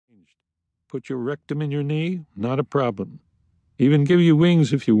arranged. Put your rectum in your knee? Not a problem. Even give you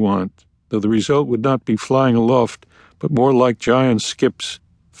wings if you want, though the result would not be flying aloft, but more like giant skips,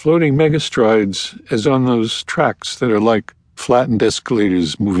 floating megastrides as on those tracks that are like flattened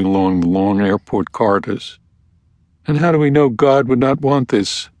escalators moving along the long airport corridors. And how do we know God would not want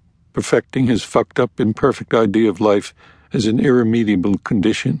this, perfecting his fucked-up, imperfect idea of life as an irremediable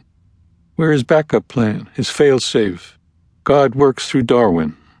condition? Where his backup plan, his fail-safe? God works through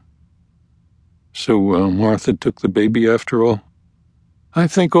Darwin. So Martha took the baby after all? I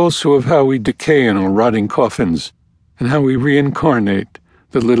think also of how we decay in our rotting coffins, and how we reincarnate,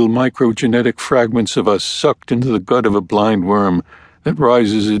 the little microgenetic fragments of us sucked into the gut of a blind worm that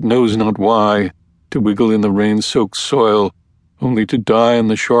rises it knows not why, to wiggle in the rain-soaked soil, only to die in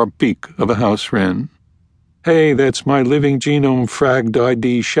the sharp beak of a house wren. Hey, that's my living genome fragged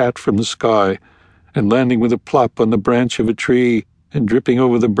ID shat from the sky, and landing with a plop on the branch of a tree and dripping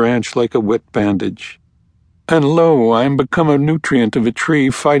over the branch like a wet bandage. And lo, I am become a nutrient of a tree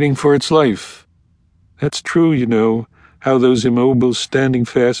fighting for its life. That's true, you know, how those immobile,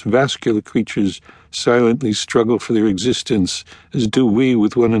 standing-fast, vascular creatures silently struggle for their existence, as do we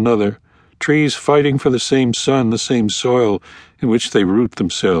with one another, trees fighting for the same sun, the same soil in which they root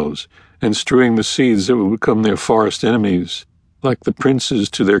themselves, and strewing the seeds that will become their forest enemies, like the princes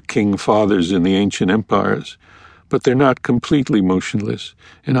to their king fathers in the ancient empires. But they're not completely motionless.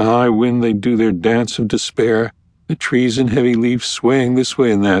 In a high wind they do their dance of despair, the trees and heavy leaves swaying this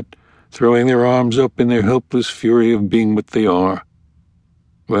way and that, throwing their arms up in their helpless fury of being what they are.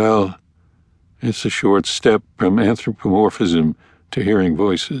 Well, it's a short step from anthropomorphism to hearing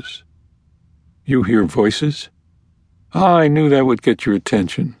voices. You hear voices? I knew that would get your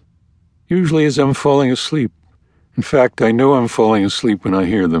attention. Usually as I'm falling asleep. In fact, I know I'm falling asleep when I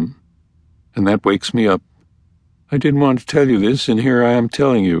hear them. And that wakes me up. I didn't want to tell you this, and here I am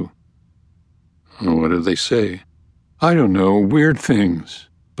telling you. Oh, what do they say? I don't know, weird things,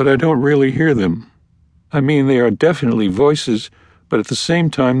 but I don't really hear them. I mean, they are definitely voices, but at the same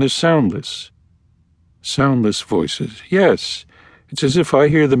time they're soundless. Soundless voices, yes. It's as if I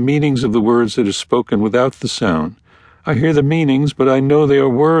hear the meanings of the words that are spoken without the sound. I hear the meanings, but I know they are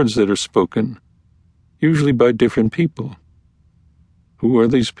words that are spoken, usually by different people. Who are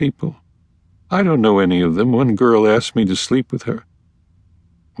these people? I don't know any of them. One girl asked me to sleep with her.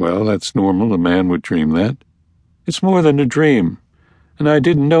 Well, that's normal. A man would dream that. It's more than a dream. And I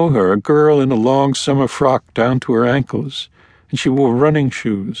didn't know her, a girl in a long summer frock down to her ankles, and she wore running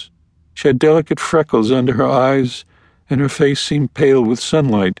shoes. She had delicate freckles under her eyes, and her face seemed pale with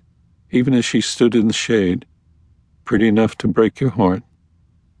sunlight, even as she stood in the shade. Pretty enough to break your heart.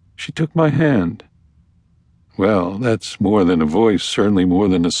 She took my hand. Well, that's more than a voice, certainly more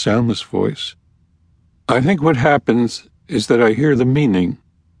than a soundless voice. I think what happens is that I hear the meaning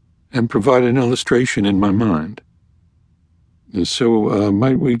and provide an illustration in my mind. So,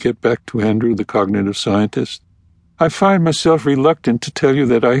 might we get back to Andrew, the cognitive scientist? I find myself reluctant to tell you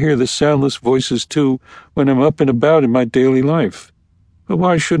that I hear the soundless voices too when I'm up and about in my daily life. But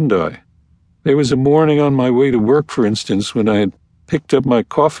why shouldn't I? There was a morning on my way to work, for instance, when I had picked up my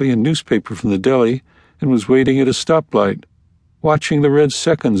coffee and newspaper from the deli and was waiting at a stoplight, watching the red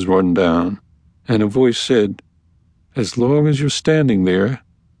seconds run down, and a voice said, "As long as you're standing there,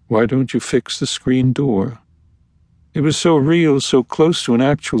 why don't you fix the screen door?" It was so real, so close to an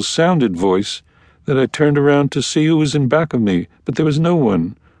actual sounded voice, that I turned around to see who was in back of me, but there was no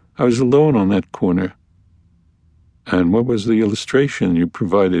one. I was alone on that corner. And what was the illustration you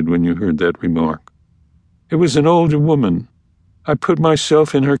provided when you heard that remark? It was an older woman. I put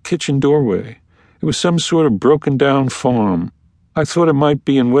myself in her kitchen doorway. It was some sort of broken-down farm. I thought it might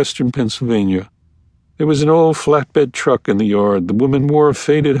be in western Pennsylvania. There was an old flatbed truck in the yard. The woman wore a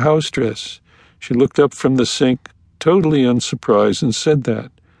faded house dress. She looked up from the sink, totally unsurprised, and said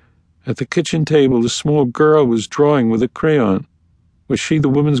that. At the kitchen table, a small girl was drawing with a crayon. Was she the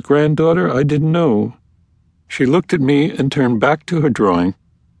woman's granddaughter? I didn't know. She looked at me and turned back to her drawing,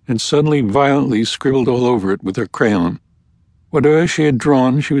 and suddenly violently scribbled all over it with her crayon. Whatever she had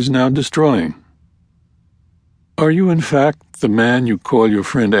drawn, she was now destroying. Are you, in fact, the man you call your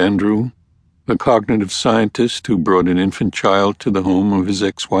friend Andrew, the cognitive scientist who brought an infant child to the home of his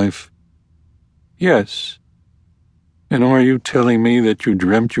ex-wife? Yes. And are you telling me that you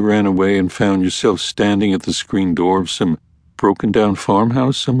dreamt you ran away and found yourself standing at the screen door of some broken-down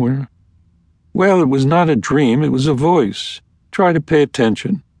farmhouse somewhere? Well, it was not a dream, it was a voice. Try to pay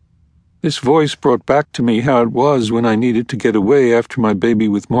attention. This voice brought back to me how it was when I needed to get away after my baby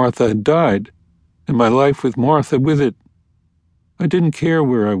with Martha had died, and my life with Martha with it. I didn't care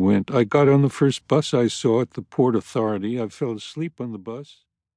where I went. I got on the first bus I saw at the Port Authority. I fell asleep on the bus.